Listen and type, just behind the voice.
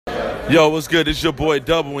Yo, what's good? It's your boy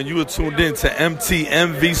Double, and you are tuned in to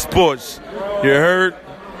MTMV Sports. You heard?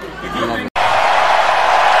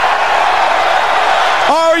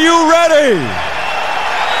 Are you ready?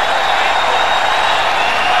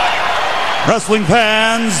 Wrestling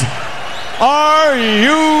fans, are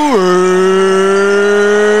you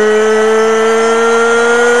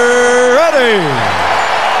ready?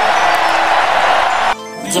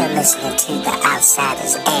 You're listening to The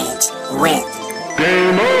Outsider's Edge with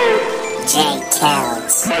Jay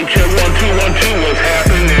Kells. Mic check 1 2 1 2. What's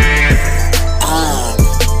happening? And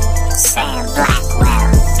Sam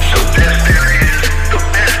Blackwell. So this there is the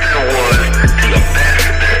best there was to the best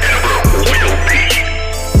there ever will be.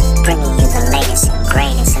 Bringing you the latest and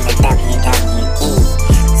greatest in the WWE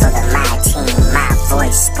for the My Team, My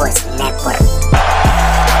Voice Sports Network.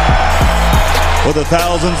 For the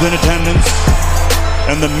thousands in attendance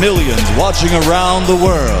and the millions watching around the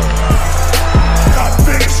world. Not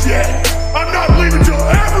finished yet. I'm not leaving till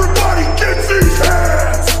everybody gets these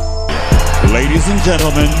hands. Ladies and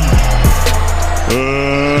gentlemen,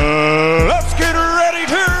 let's get ready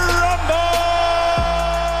to rumble!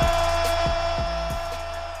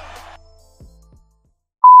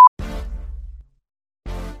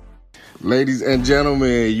 Ladies and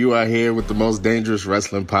gentlemen, you are here with the most dangerous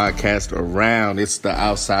wrestling podcast around. It's the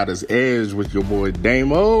Outsider's Edge with your boy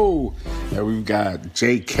Damo. And we've got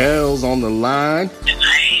Jay Kells on the line.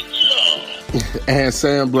 And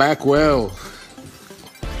Sam Blackwell.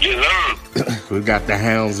 Yeah. We got the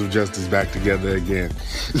Hounds of Justice back together again.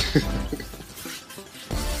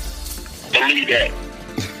 Believe that.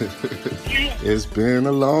 It's been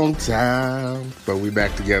a long time, but we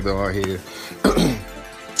back together on here.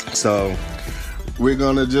 So we're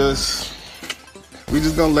gonna just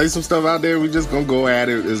lay some stuff out there. We're just gonna go at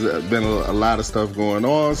it. There's been a lot of stuff going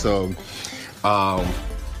on, so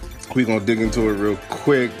we're gonna dig into it real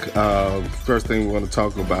quick. First thing we want to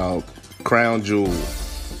talk about Crown Jewel.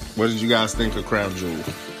 What did you guys think of Crown Jewel?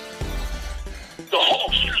 The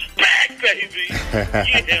Hulk's back, baby. Yeah.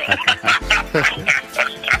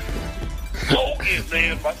 Hogan,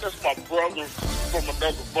 man, that's my brother from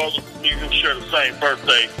another brother. Me and him share the same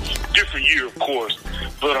birthday. Different year, of course.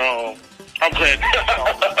 But I'm glad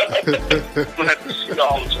to see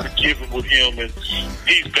all is forgiven with him, and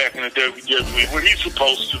he's back in the WWE where he's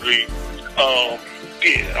supposed to be.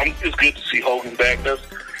 It's good to see Hogan back. That's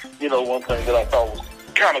one thing that I thought was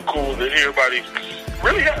kind of cool that everybody I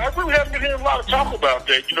really haven't been hearing a lot of talk about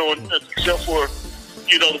that. Except for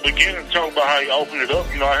the beginning, talking about how he opened it up.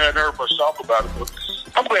 I hadn't heard much talk about it, but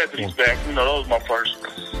I'm glad that he's back. That was my first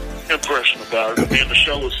impression about it. And the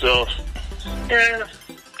show itself, it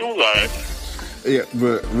was all right. Yeah,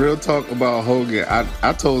 but real talk about Hogan.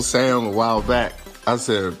 I told Sam a while back, I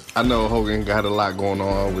said, I know Hogan got a lot going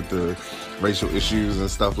on with the racial issues and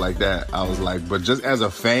stuff like that. I was like, but just as a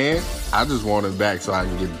fan, I just want him back so I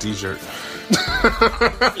can get a t-shirt.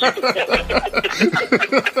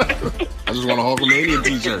 I just want a Hulkamania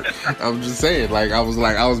t-shirt. I'm just saying, I was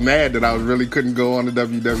mad that I really couldn't go on the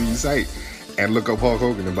WWE site and look up Hulk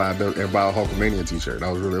Hogan and buy a Hulkamania t-shirt.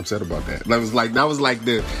 I was really upset about that. That was like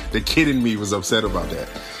the kid in me was upset about that.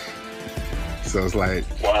 So it's like,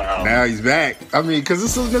 wow. Now he's back. I mean, because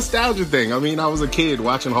it's a nostalgia thing. I mean, I was a kid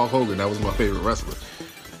watching Hulk Hogan. That was my favorite wrestler.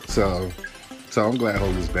 So I'm glad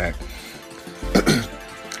Hogan's back.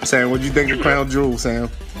 Sam, what'd you think of Crown Jewel, Sam?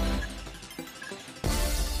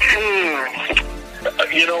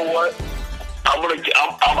 You know what?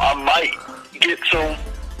 I might get some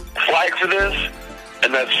flack for this,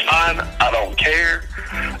 and that's fine. I don't care.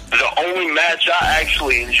 The only match I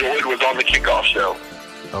actually enjoyed was on the kickoff show.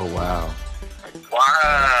 Oh, wow.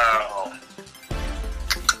 Wow.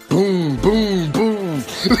 Boom, boom, boom.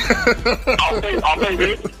 I'll make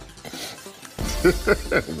it.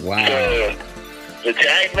 Wow. The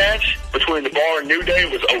tag match between The Bar and New Day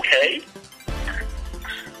was okay.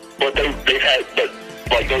 But those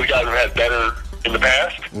guys have had better in the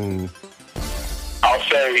past. Mm. I'll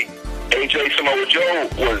say AJ Samoa Joe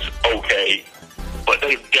was okay, but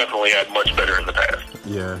they definitely had much better in the past.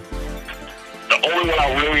 Yeah. The only one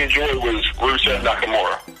I really enjoyed was Rusev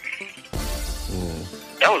Nakamura. Mm.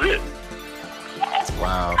 That was it.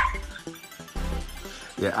 Wow.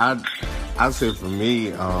 Yeah, I'd say for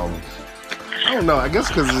me, I don't know. I guess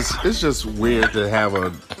because it's just weird to have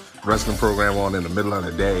a wrestling program on in the middle of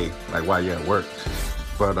the day, like while you're at work.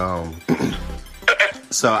 But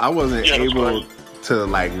so I wasn't able to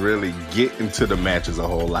really get into the matches a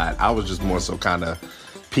whole lot. I was just more so kind of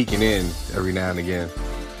peeking in every now and again,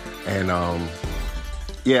 and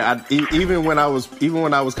even when I was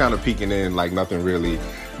kind of peeking in, nothing really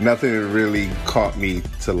caught me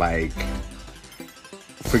to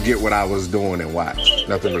forget what I was doing and watch.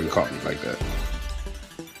 Nothing really caught me like that.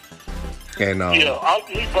 And yeah, I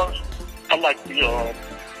like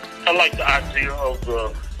the idea of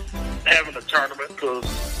having a tournament because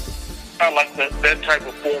I like that type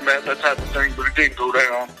of format, that type of thing, but it didn't go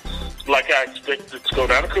down like I expected it to go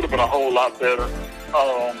down. It could have been a whole lot better.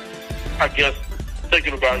 I guess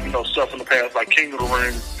thinking about, stuff in the past like King of the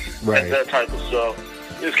Ring and that type of stuff,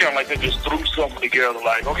 it's kind of like they just threw something together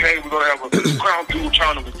like, okay, we're going to have a Crown Jewel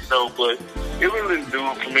tournament, but it really didn't do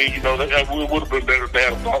it for me. It would have been better if they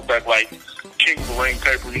had brought back like King of the Ring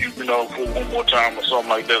pay-per-view, for one more time or something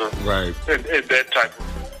like that. Right. And that type of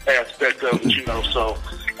aspect of it, So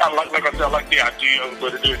I like I said, I like the idea of it,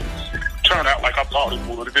 but it didn't turn out like I thought it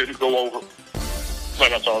would. It didn't go over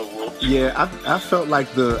like I thought it would. Yeah, I felt like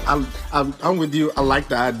I'm with you. I like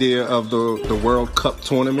the idea of the World Cup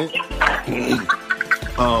tournament.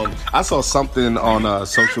 I saw something on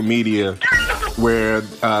social media where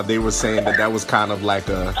they were saying that was kind of like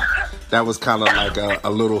a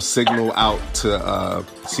little signal out to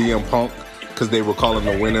CM Punk because they were calling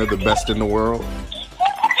the winner the best in the world.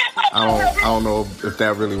 I don't know if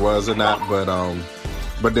that really was or not, but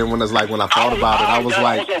then when I thought about it, I was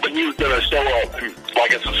like, I wasn't he was gonna show up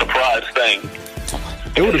like it's a surprise thing.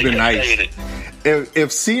 It would have been nice if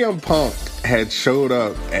CM Punk had showed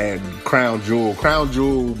up at Crown Jewel. Crown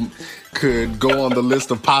Jewel could go on the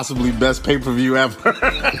list of possibly best pay-per-view ever.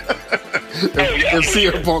 If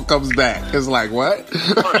CM Punk comes back, it's like, what?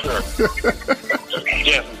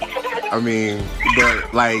 Yeah. I mean,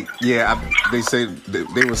 but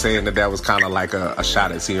they were saying that was kind of like a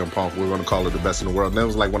shot at CM Punk. We're going to call it the best in the world. And that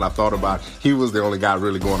was like when I thought about it, he was the only guy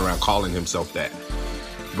really going around calling himself that.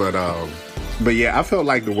 But yeah, I felt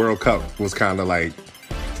like the World Cup was kind of like,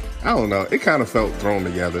 I don't know, it kind of felt thrown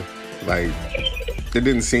together. Like it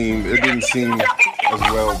didn't seem as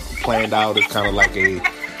well planned out as kind of like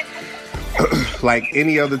like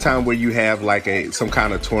any other time where you have like some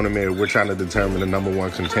kind of tournament, we're trying to determine the number one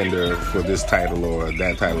contender for this title or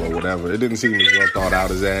that title or whatever. It didn't seem as well thought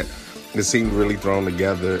out as that. It seemed really thrown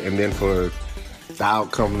together. And then for the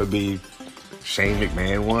outcome to be Shane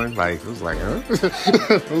McMahon won, like it was like, huh?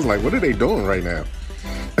 It was like, what are they doing right now?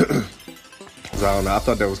 So I don't know. I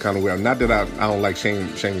thought that was kind of weird. Not that I don't like Shane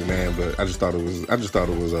McMahon, but I just thought it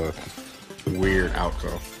was a weird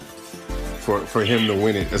outcome. For him to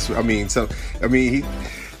win it. He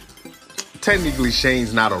technically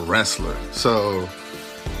Shane's not a wrestler. So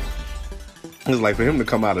it was like for him to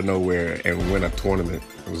come out of nowhere and win a tournament,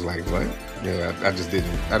 it was like, what? Yeah, I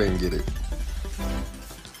didn't get it.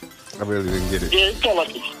 I really didn't get it. Yeah, it's kind of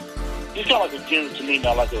like a gimmick to me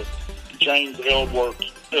now, like a James Ellsworth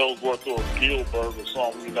or Gilbert or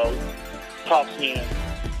something, pops in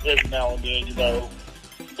every now and then,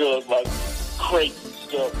 does like crazy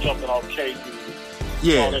stuff, jumping off cages,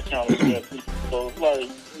 all that kind of stuff. So like,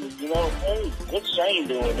 hey, what's Shane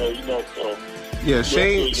doing there, so. Yeah,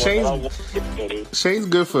 Shane's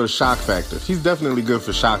good for shock factor. He's definitely good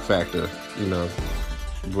for shock factor,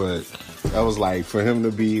 but that was like, for him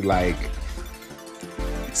to be like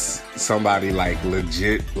somebody like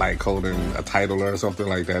legit, like holding a title or something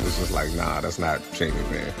like that, it's just like, nah, that's not Shane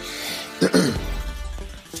McMahon.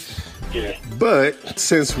 Yeah. But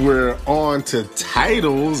since we're on to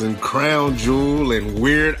titles and Crown Jewel and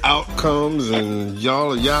weird outcomes and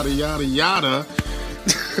yada yada,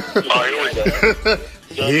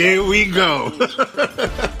 here we go.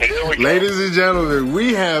 Ladies and gentlemen,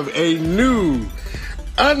 we have a new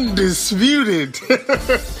undisputed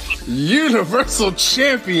Universal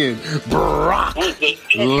Champion, Brock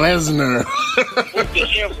Lesnar. Was there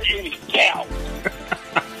ever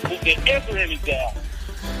any doubt?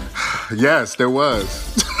 Yes, there was.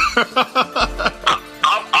 I'm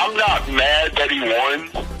not mad that he won.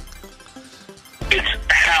 It's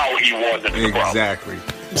how he won that's the problem. Exactly.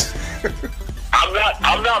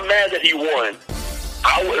 I'm not mad that he won.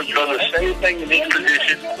 I would have done the same thing in his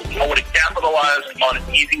position. I would have capitalized on an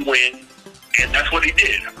easy win, and that's what he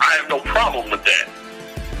did. I have no problem with that.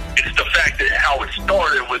 It's the fact that how it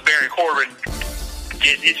started with Baron Corbin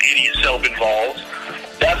getting his idiot self involved.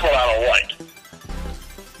 That's what I don't like.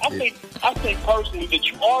 I think personally that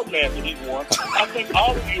you are mad that he's won. I think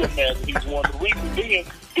all of you are mad that he's won. The reason being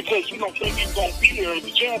because you don't think he's going to be there as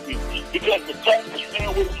the champion. Because the fact that you're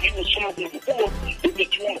there with him, he was champion before, is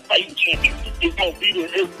that you want to fight the champion. He's going to be there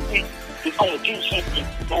every week. He's going to do something.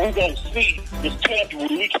 So we're going to see this champion where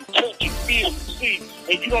we can touch and feel and see.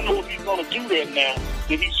 And you don't know if he's going to do that now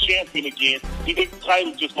that he's champion again. You think the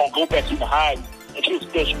title's just going to go back into hiding until a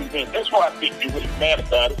special event. That's why I think you're really mad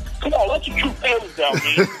about it. Come on, let your true feelings out,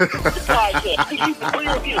 man.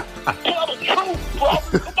 Tell the truth,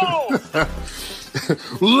 brother. Come on.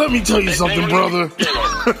 Let me tell you something, brother.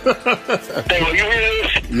 Hey, you hear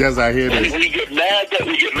this? Yes, I hear this. We get mad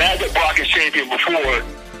that Brock is champion before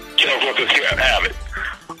Brothers can't have it.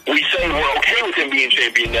 We say we're okay with him being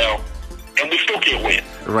champion now, and we still can't win.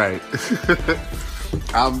 Right.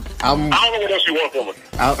 I don't know what else you want from him.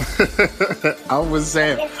 I was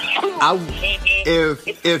saying,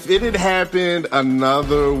 if it had happened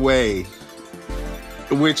another way,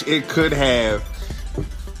 which it could have,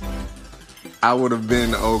 I would have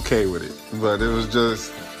been okay with it. But it was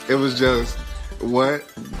just what?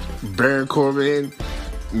 Baron Corbin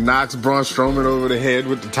knocks Braun Strowman over the head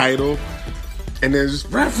with the title, and then just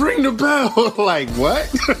ring the bell. Like, what?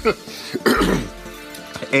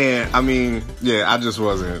 And I mean, yeah, I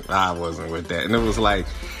wasn't with that. And it was like,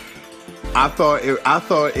 I thought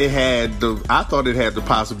it had the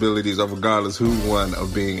possibilities of, regardless who won,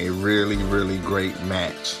 of being a really, really great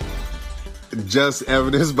match. Just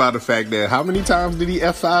evidenced by the fact that how many times did he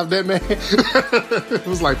F5 that man? It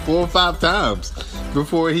was like 4 or 5 times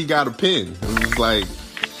before he got a pin. It was like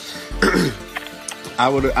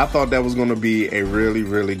I thought that was going to be a really,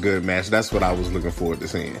 really good match. That's what I was looking forward to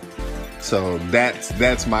seeing. So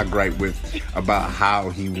that's my gripe about how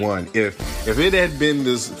he won. If it had been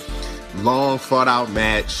this long fought out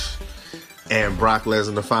match and Brock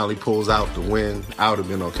Lesnar finally pulls out the win, I would have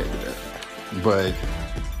been okay with that. But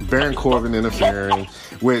Baron Corbin interfering,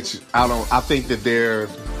 which I think that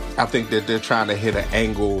they're trying to hit an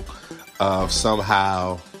angle of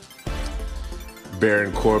somehow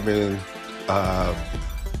Baron Corbin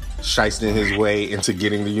shysting his way into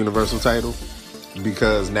getting the Universal title,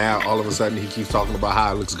 because now all of a sudden he keeps talking about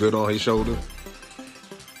how it looks good on his shoulder.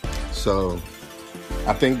 So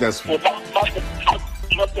I think that's my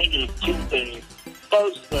thing is two things.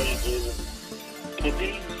 First thing is, with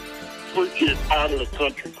these freaking out of the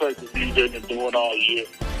country pay-per-views they've been doing all year,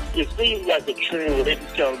 it seems like a trend where they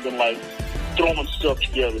just kind of been like throwing stuff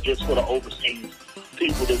together just for the overseas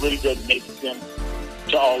people that really doesn't make sense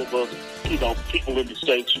to all of us, people in the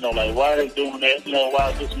States, like, why are they doing that? Why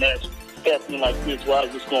is this match happening like this? Why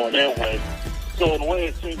is this going that way? So in a way,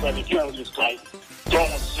 it seems like they're kind of just like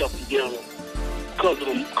throwing stuff together because they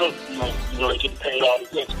get paid all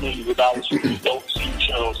these X millions of dollars for these overseas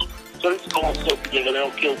shows. So they're just throwing stuff together. They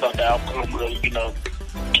don't care about the outcome really, to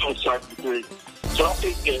a certain degree. So I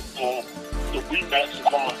think that the rematch is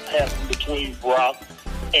going to happen between Brock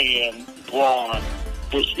and Braun,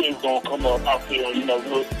 which is going to come up out there,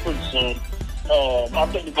 real pretty soon. I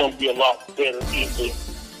think it's going to be a lot better ending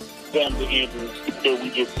than the endings that we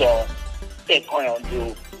just saw at Crown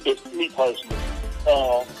Jewel. It's me personally.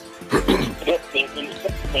 That's the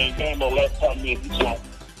thing. Last time we talked,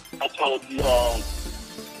 I told you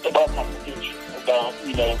about my prediction about,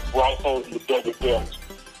 Braun holding the double belts,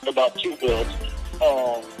 about 2 belts.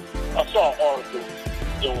 I saw an article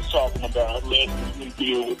that was talking about Lesnar's new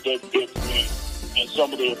deal with WWE and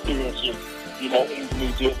some of their appearances, in the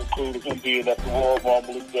new deal included him being at the Royal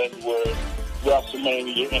Rumble in January,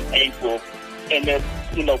 WrestleMania in April, and they're,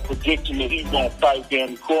 predicting that he's going to fight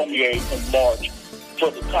Daniel Cormier in March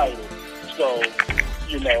for the title. So,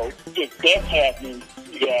 if that's happening,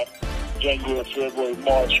 you got January, February,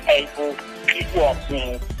 March, April, he walks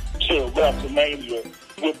in to WrestleMania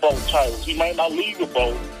with both titles. He might not leave with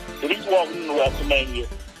both, but he's walking into WrestleMania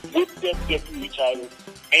with the WWE title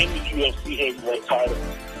and the UFC heavyweight title.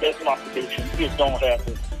 That's my prediction. It's going to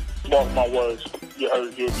happen. Mark my words. You heard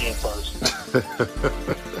it here again first.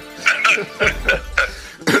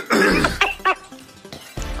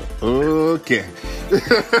 Okay.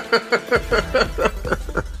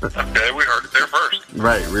 Okay, we heard it there first.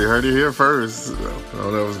 Right, we heard it here first. I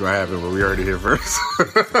don't know what's going to happen, but we heard it here first.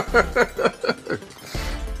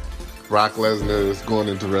 Brock Lesnar is going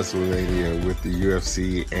into WrestleMania with the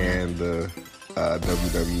UFC and the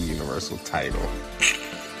WWE Universal title.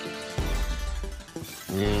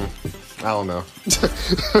 I don't know.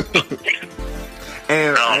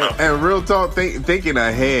 and real talk, thinking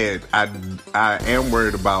ahead, I am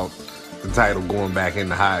worried about the title going back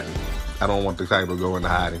into hiding. I don't want the title to go into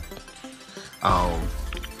hiding. I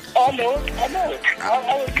know.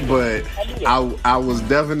 But I was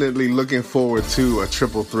definitely looking forward to a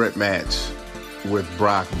triple threat match with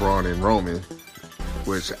Brock, Braun, and Roman,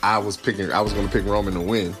 which I was going to pick Roman to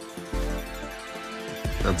win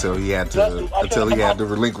until he had to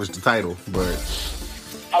relinquish the title. But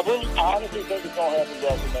I honestly think it's going to happen at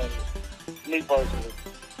WrestleMania. Me personally,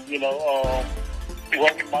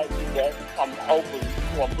 Roman might do that. I'm hoping.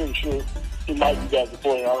 I'm pretty sure he might do that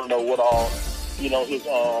before. I don't know what all. His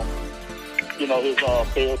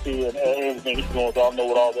therapy and everything he's going through. I don't know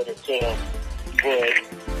what all that entails.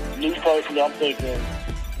 But me personally, I'm thinking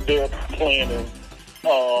they're planning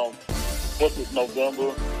what's it,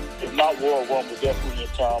 November? If not Royal Rumble, definitely in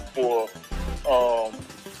time for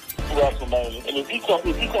WrestleMania. And if he comes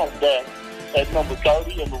back at number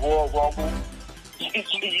 30 in the Royal Rumble, you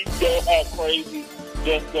know how crazy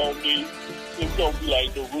that's gonna be. It's gonna be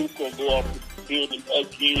like the roof gonna go off the building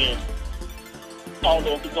again. I don't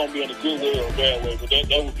know if it's gonna be in a good way or a bad way, but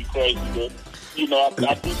that would be crazy. But you know,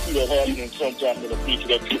 I do see that happening sometime in the future.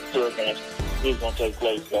 That third match is gonna take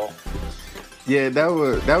place, though. Yeah, that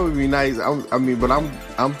would be nice. But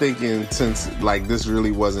I'm thinking, since like this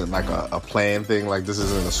really wasn't like a planned thing, like this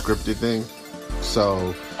isn't a scripted thing,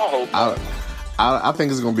 so I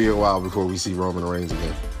think it's gonna be a while before we see Roman Reigns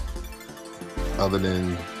again. Other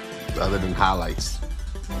than highlights,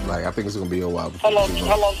 like I think it's gonna be a while before. How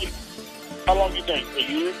long you think? A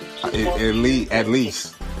year? At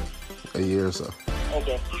least a year or so.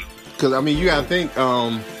 Okay. Because I mean, you gotta think.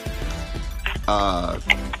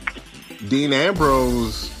 Dean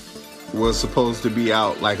Ambrose was supposed to be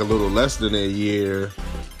out like a little less than a year.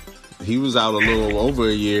 He was out a little over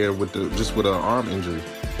a year with an arm injury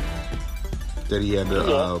that he had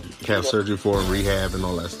to have surgery for and rehab and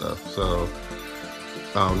all that stuff. So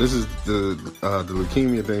this is the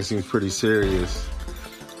leukemia thing seems pretty serious.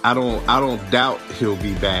 I don't doubt he'll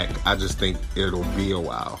be back. I just think it'll be a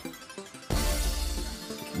while.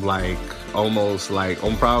 Probably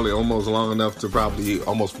almost long enough to probably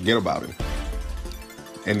almost forget about him.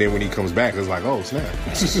 And then when he comes back, it's like, oh snap!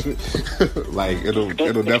 Like it'll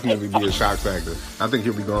definitely be a shock factor. I think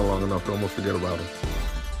he'll be gone long enough to almost forget about him.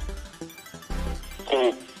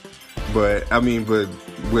 But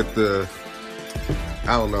with the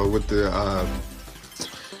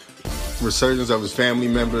resurgence of his family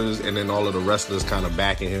members and then all of the wrestlers kind of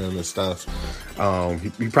backing him and stuff,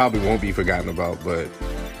 he probably won't be forgotten about. But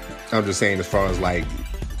I'm just saying, as far as like,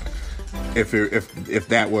 if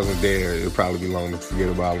that wasn't there, it'd probably be long to forget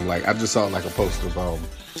about him. Like I just saw like a post of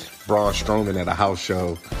Braun Strowman at a house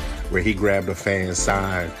show where he grabbed a fan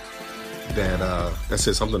sign that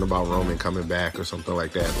said something about Roman coming back or something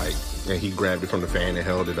like that. Like, and he grabbed it from the fan and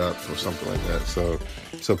held it up or something like that. So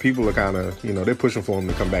people are kind of, they're pushing for him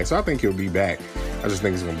to come back. So I think he'll be back. I just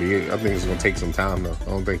think it's gonna take some time though. I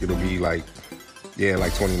don't think it'll be like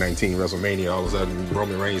 2019 WrestleMania, all of a sudden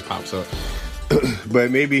Roman Reigns pops up.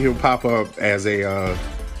 But maybe he'll pop up as a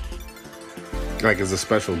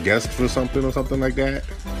special guest for something or something like that.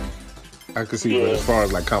 I could see, but as far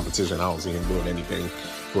as like competition, I don't see him doing anything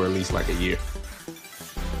for at least like a year.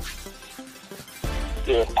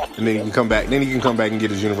 Yeah. And then he can come back. Then he can come back and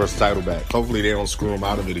get his Universal title back. Hopefully, they don't screw him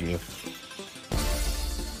out of it again.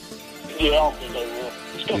 Yeah, I don't think they will.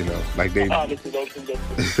 Like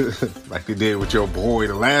they did with your boy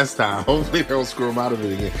the last time. Hopefully, they don't screw him out of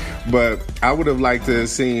it again. But I would have liked to have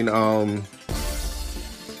seen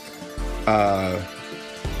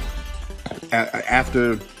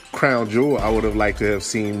after Crown Jewel, I would have liked to have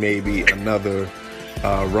seen maybe another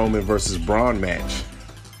Roman versus Braun match.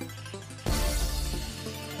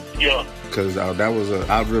 Yeah. Because I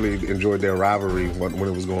really enjoyed their rivalry when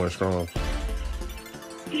it was going strong.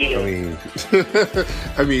 Yeah.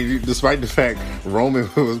 I mean, despite the fact Roman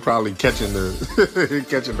was probably catching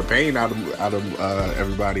the pain out of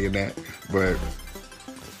everybody in that, but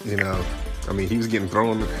he was getting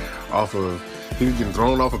thrown off of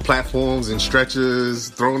platforms and stretchers,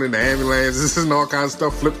 thrown into ambulances and all kinds of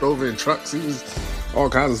stuff, flipped over in trucks. All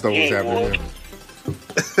kinds of stuff was happening there.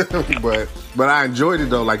 But I enjoyed it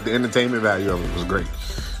though. Like the entertainment value of it was great.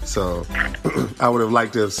 So I would have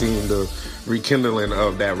liked to have seen the rekindling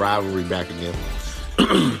of that rivalry back again.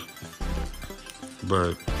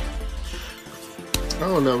 But I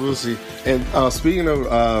don't know. We'll see. And speaking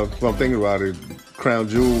of, I'm thinking about it, Crown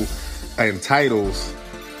Jewel and titles.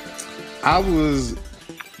 I was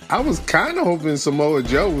kind of hoping Samoa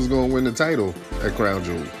Joe was going to win the title at Crown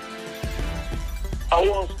Jewel. I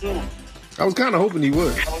was too. I was kind of hoping he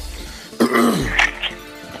would.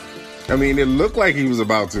 I mean, it looked like he was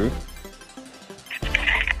about to.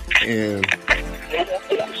 And I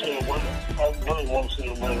really want to see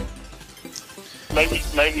him win. Maybe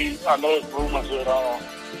I know it's rumors that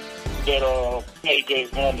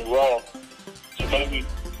AJ's going to Raw, so maybe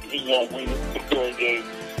he's going to win it before AJ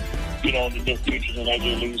get on the new features and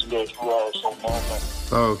AJ loses and goes to Raw or something.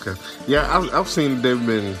 Oh, okay. Yeah, I've seen they've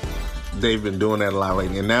been doing that a lot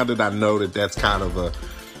lately, and now that I know that that's kind of a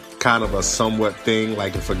somewhat thing,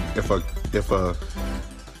 like if a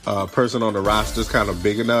person on the roster is kind of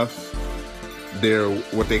big enough, they're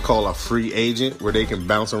what they call a free agent, where they can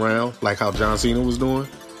bounce around, like how John Cena was doing.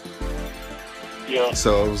 Yeah.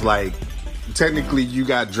 So it was like, technically you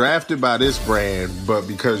got drafted by this brand, but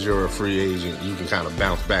because you're a free agent, you can kind of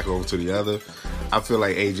bounce back over to the other. I feel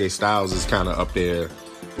like AJ Styles is kind of up there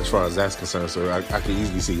as far as that's concerned. So I could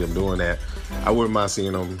easily see him doing that. I wouldn't mind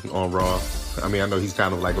seeing him on Raw. I mean, I know he's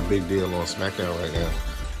kind of like a big deal on SmackDown right now,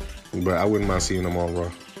 but I wouldn't mind seeing him on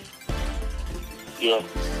Raw. Yeah.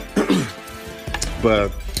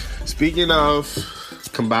 But speaking of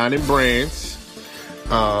combining brands,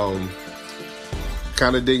 kind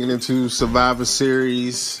of digging into Survivor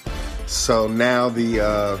Series. So now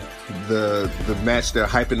the match they're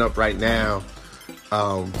hyping up right now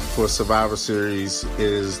for Survivor Series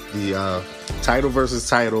is the title versus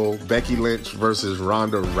title, Becky Lynch versus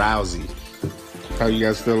Ronda Rousey. How you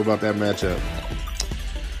guys feel about that matchup?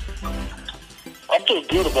 I feel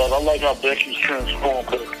good about it. I like how Becky's transformed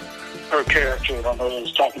her character. And I know they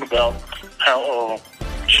was talking about how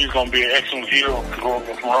she's going to be an excellent heel going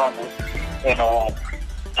against Ronda. And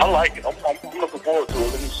I like it. I'm looking forward to it.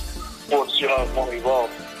 Looking forward to see how it's going to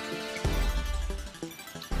evolve.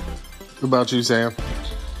 What about you, Sam?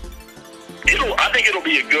 I think it'll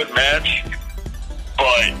be a good match,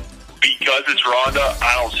 but because it's Ronda,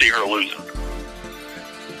 I don't see her losing.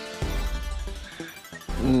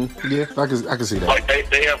 Yeah, I can see that. Like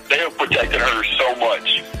they have protected her so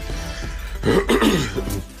much, and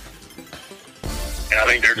I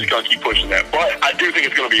think they're just going to keep pushing that. But I do think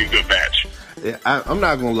it's going to be a good match. Yeah, I'm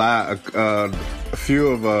not gonna lie. A few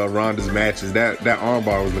of Ronda's matches, that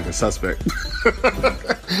armbar was looking suspect.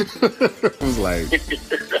 It was like,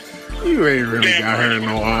 you ain't really got her in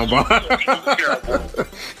no armbar.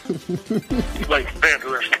 Like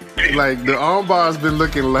the armbar's been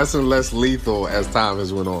looking less and less lethal as time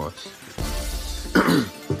has went on.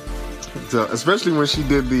 So, especially when she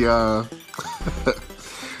did the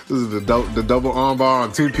this is the double armbar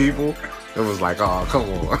on two people. It was like, oh, come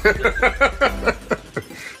on.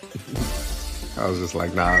 I was just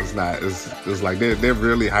like, nah, it's not. It's like they're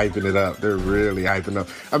really hyping it up. They're really hyping up.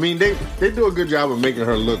 I mean, they do a good job of making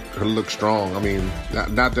her look strong. I mean,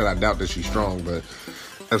 not that I doubt that she's strong, but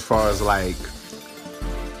as far as like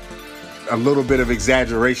a little bit of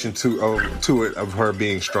exaggeration to it of her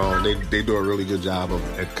being strong, they do a really good job of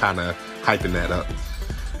kind of hyping that up.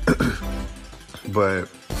 But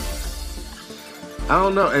I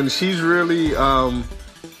don't know, and she's really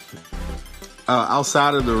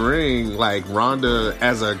outside of the ring, like Ronda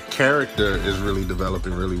as a character is really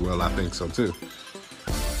developing really well. I think so too.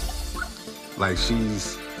 Like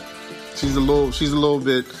she's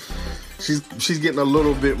getting a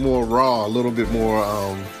little bit more raw, a little bit more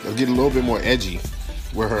getting a little bit more edgy,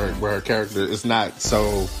 where her character is not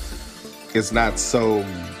so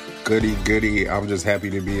goody. I'm just happy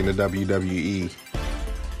to be in the WWE.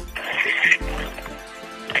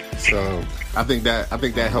 So I think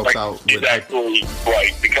that helps out. She's actually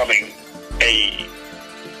becoming a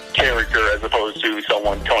character as opposed to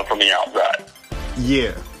someone coming from the outside.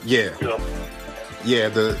 Yeah.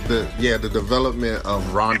 The development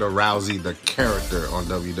of Ronda Rousey, the character on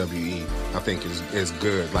WWE, I think is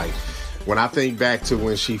good. Like when I think back to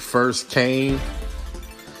when she first came,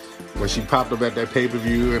 when she popped up at that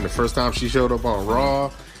pay-per-view, and the first time she showed up on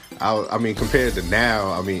Raw, I mean, compared to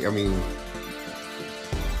now, I mean.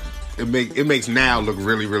 It makes now look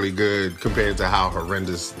really, really good compared to how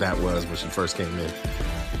horrendous that was when she first came in.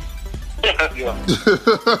 Yeah.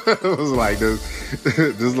 It was like this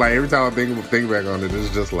like every time I think back on it, it's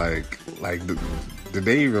just like did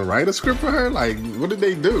they even write a script for her? Like, what did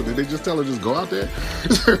they do? Did they just tell her just go out there?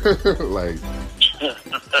 Like,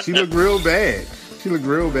 she looked real bad.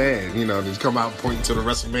 You know, just come out pointing to the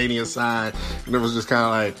WrestleMania sign, and it was just kind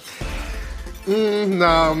of like, no,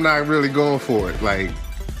 I'm not really going for it. Like.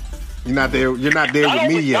 You're not there with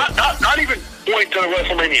me yet. Not even point to the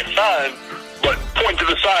WrestleMania sign, but point to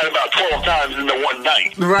the sign about 12 times in the one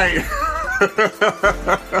night. Right.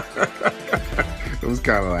 It was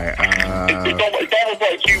kind of like,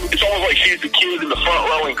 it's almost like she's the kid in the front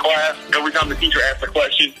row in class. Every time the teacher asks a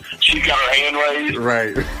question, she's got her hand raised.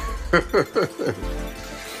 Right.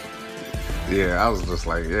 Yeah, I was just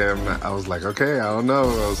like, I was like, okay, I don't know.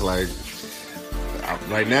 I was like,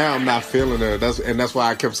 right now, I'm not feeling her. That's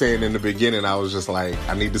why I kept saying in the beginning, I was just like,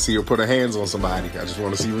 I need to see her put her hands on somebody. I just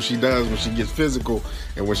want to see what she does when she gets physical.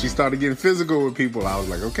 And when she started getting physical with people, I was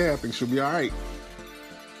like, okay, I think she'll be all right.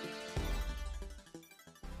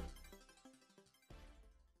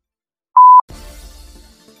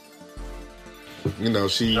 You know,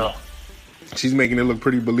 she's making it look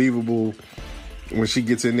pretty believable when she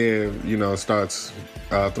gets in there, you know, starts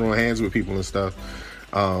throwing hands with people and stuff.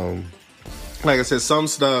 Like I said, some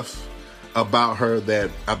stuff about her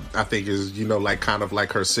that I think is, you know, like kind of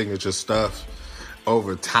like her signature stuff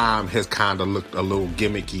over time has kind of looked a little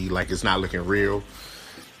gimmicky, like it's not looking real.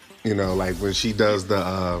 You know, like when she does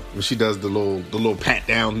the little pat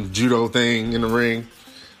down judo thing in the ring,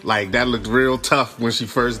 like that looked real tough when she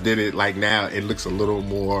first did it. Like now it looks a little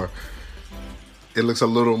more. I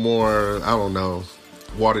don't know,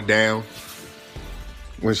 watered down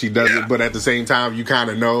when she does it. But at the same time, you kind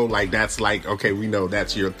of know, like, that's like, okay, we know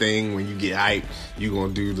that's your thing. When you get hyped, you're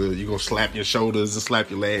going to slap your shoulders and slap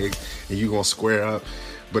your legs and you're going to square up.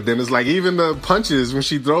 But then it's like, even the punches, when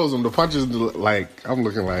she throws them, the punches, like, I'm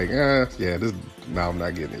looking like, I'm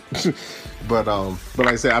not getting it. But like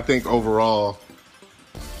I said, I think overall,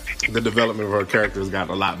 the development of her character has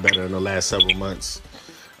gotten a lot better in the last several months.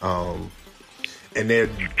 And they're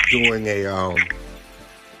doing a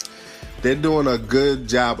good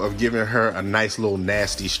job of giving her a nice little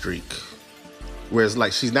nasty streak. Whereas,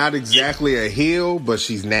 like, she's not exactly a heel, but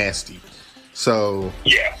she's nasty. So,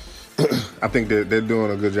 yeah, I think they're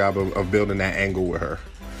doing a good job of building that angle with her.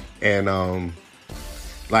 And,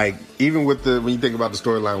 like, even with when you think about the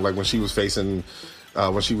storyline, like when she was when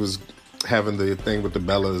she was having the thing with the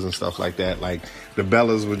Bellas and stuff like that, like, the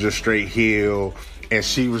Bellas were just straight heel, and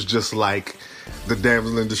she was just like the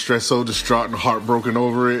damsel in distress, so distraught and heartbroken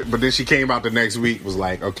over it. But then she came out the next week, was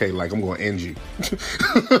like, okay, like, I'm going to end you.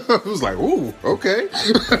 I was like, ooh, okay.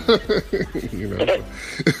 You know,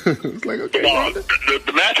 it's like, okay.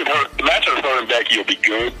 The match of her and Becky will be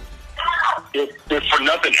good. If for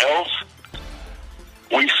nothing else,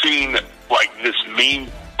 we've seen, like, this mean,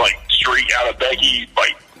 like, streak out of Becky.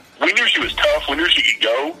 Like, we knew she was tough. We knew she could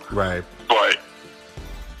go. Right. But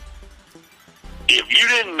if you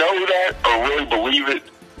didn't know that or really believe it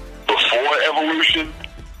before Evolution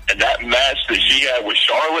and that match that she had with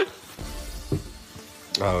Charlotte,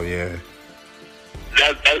 oh yeah,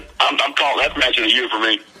 I'm calling that match of the year for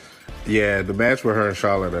me. Yeah, the match with her and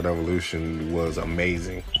Charlotte at Evolution was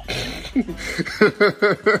amazing. It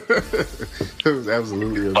was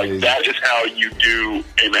absolutely amazing. Like, that is how you do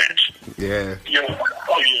a match. Yeah.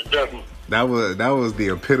 Definitely. That was the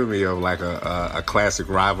epitome of like a classic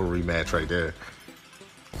rivalry match right there.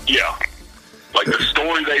 Yeah. Like, the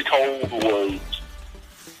story they told was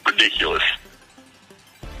ridiculous.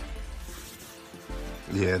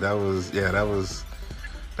 Yeah, that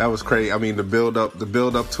was crazy. I mean, the build up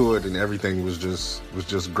to it and everything was just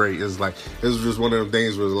great. It was just one of them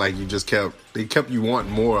things where like they kept you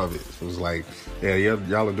wanting more of it. It was like, yeah,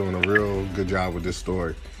 y'all are doing a real good job with this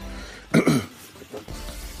story.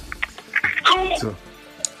 Cool.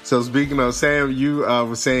 So speaking of Sam, you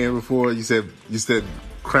were saying before, you said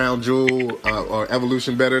Crown Jewel or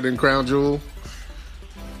Evolution better than Crown Jewel.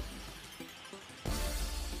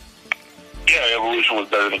 Yeah, Evolution was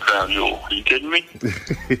better than Crown Jewel. Are you kidding me?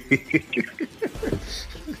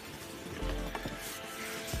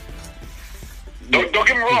 Don't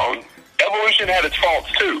get me wrong. Evolution had its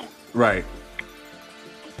faults too. Right.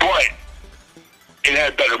 But it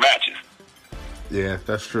had better matches. Yeah,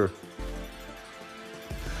 that's true.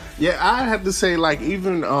 Yeah, I have to say, like,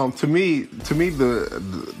 even to me,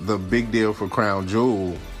 the big deal for Crown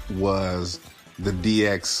Jewel was the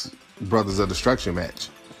DX Brothers of Destruction match.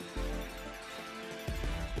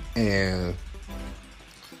 And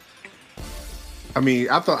I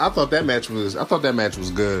mean, I thought that match was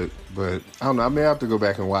good, but I don't know. I may have to go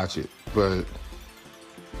back and watch it, but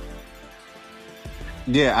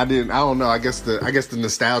yeah, I don't know. I guess the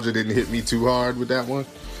nostalgia didn't hit me too hard with that one.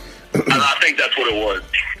 I think that's what it was.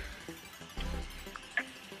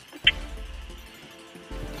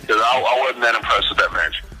 Because I wasn't that impressed with that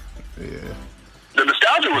match. Yeah. The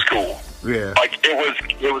nostalgia was cool. Yeah. Like,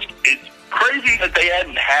 it's crazy that they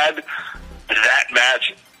hadn't had that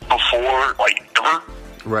match before, like, ever.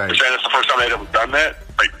 Right. You're saying that's the first time they'd ever done that?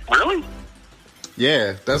 Like, really?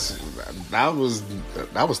 Yeah, I was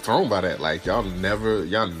thrown by that. Like, y'all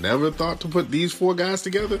never thought to put these four guys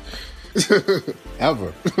together?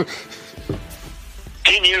 Ever.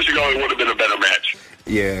 10 years ago, it would have been a better match.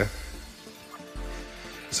 Yeah.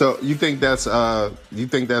 So you think that's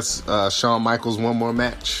Shawn Michaels one more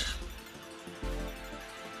match?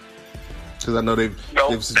 Because I know they've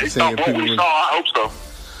saying people. I hope so.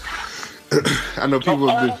 I know people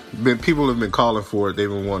have been calling for it. They've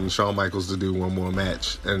been wanting Shawn Michaels to do one more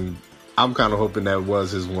match, and I'm kind of hoping that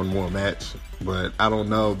was his one more match. But I don't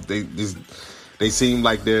know. They seem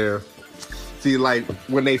like like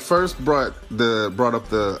when they first brought up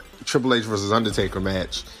the Triple H versus Undertaker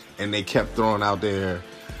match, and they kept throwing out there,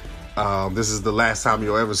 this is the last time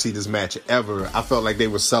you'll ever see this match ever. I felt like they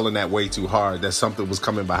were selling that way too hard, that something was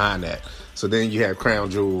coming behind that. So then you have Crown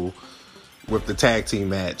Jewel with the tag team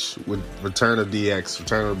match, with Return of DX,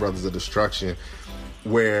 Return of the Brothers of Destruction,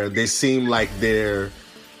 where they seem like they're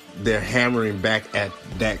they're hammering back at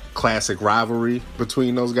that classic rivalry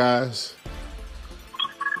between those guys.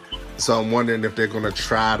 So I'm wondering if they're going to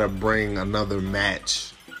try to bring another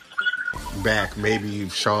match back. Maybe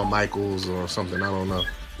Shawn Michaels or something. I don't know.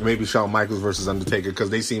 Maybe Shawn Michaels versus Undertaker, because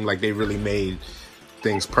they seem like they really made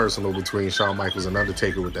things personal between Shawn Michaels and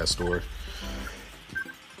Undertaker with that story.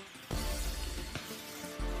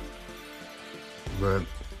 But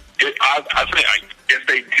I think if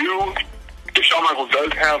they do, if Shawn Michaels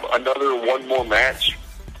does have one more match,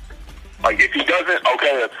 like if he doesn't,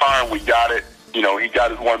 okay, that's fine. We got it. You know, he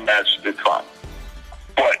got his one match. It's fine.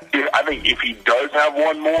 But I think if he does have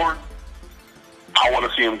one more, I want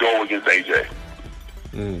to see him go against AJ.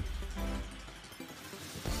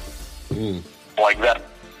 Like that.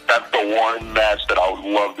 That's the one match that I would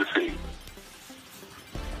love to see.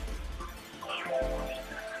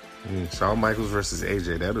 Shawn Michaels versus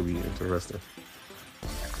AJ. That'll be interesting.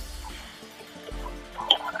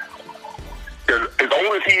 As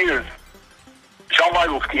old as he is, Shawn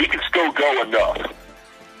Michaels, he can still go enough.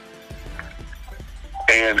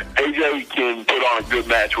 And AJ can put on a good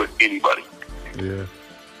match with anybody. Yeah.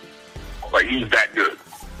 Like, he's that good.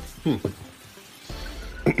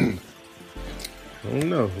 I don't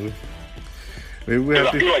know. Maybe we have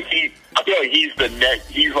I feel like he's the next.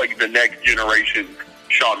 He's like the next generation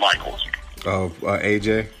Shawn Michaels. Of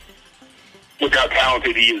AJ. Look how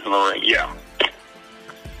talented he is in the ring. Yeah.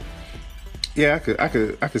 Yeah, I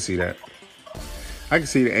could see that. I can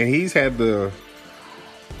see that, and he's had the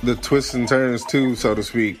twists and turns too, so to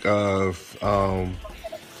speak. Of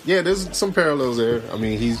yeah, there's some parallels there. I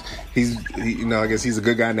mean, he's you know, I guess he's a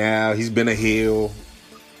good guy now. He's been a heel.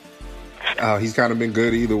 He's kind of been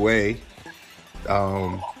good either way.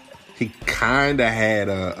 He kind of had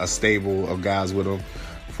a stable of guys with him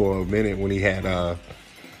for a minute when he had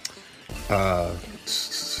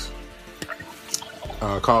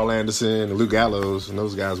Carl Anderson and Luke Gallows and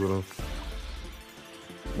those guys with him.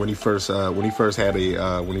 When he first had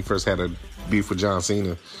a beef with John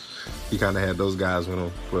Cena, he kind of had those guys with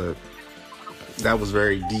him, but that was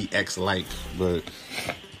very DX like. But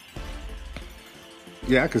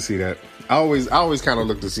yeah, I could see that. I always kind of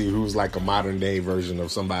look to see who's like a modern day version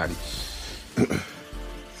of somebody. But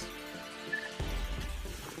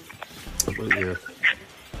yeah.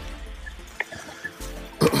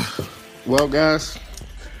 Well, guys,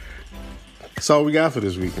 that's all we got for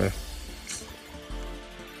this week, man.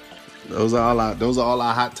 Those are all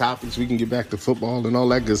our hot topics. We can get back to football and all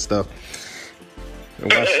that good stuff,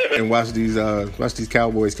 and watch these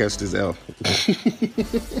Cowboys catch this L.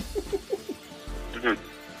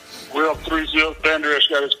 We're up 3-0. Banderas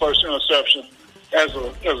got his first interception as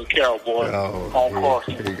a Cowboy on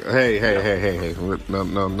Carson. Hey!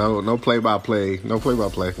 No play-by-play. No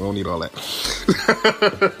play-by-play. We don't need all that.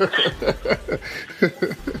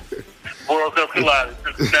 World Cup collided.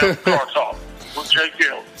 Now car talk. We'll check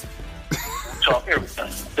out. Talk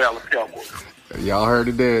everything. Dallas Cowboys. Y'all heard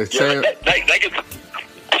it there. Yeah, they get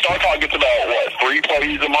Star Talk gets about what, 3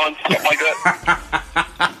 plays a month, something like that.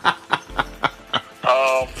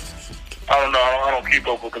 I don't know. I don't keep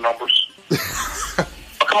up with the numbers. Oh,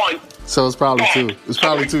 come on. So it's probably 2. It's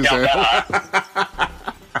probably 2, Sam.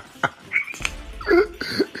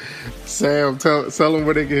 Sam, tell them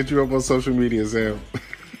where they can hit you up on social media, Sam.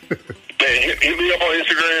 Hit me up on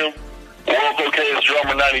Instagram. World's OK's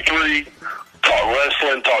Drummer 93. Talk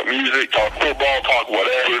wrestling, talk music, talk football, talk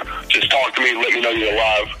whatever. Just talk to me. Let me know you're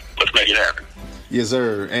alive. Let's make it happen. Yes,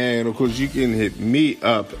 sir. And of course, you can hit me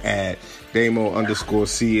up at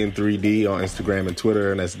Damo_C3D on Instagram and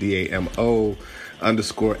Twitter, and that's DAMO_SEAYN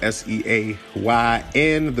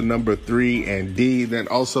 3 and D. Then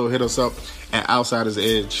also hit us up at Outsiders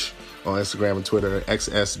Edge on Instagram and Twitter,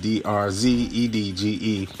 XSDRZEDGE,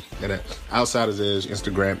 and at Outsiders Edge,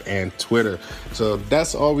 Instagram and Twitter. So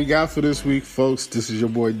that's all we got for this week, folks. This is your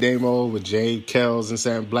boy Damo with Jay Kells and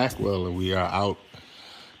Sam Blackwell, and we are out.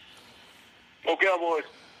 Go Cowboys.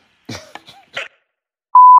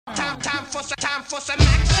 Time for some action. Time for some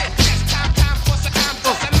action.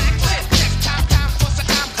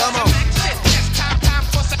 Come on. Time for some action. Time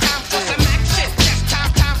for some action.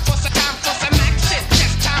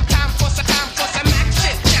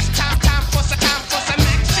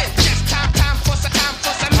 Time for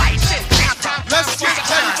some action. Let's get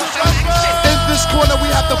ready to rumble. In this corner we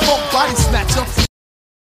have the funk body snatcher.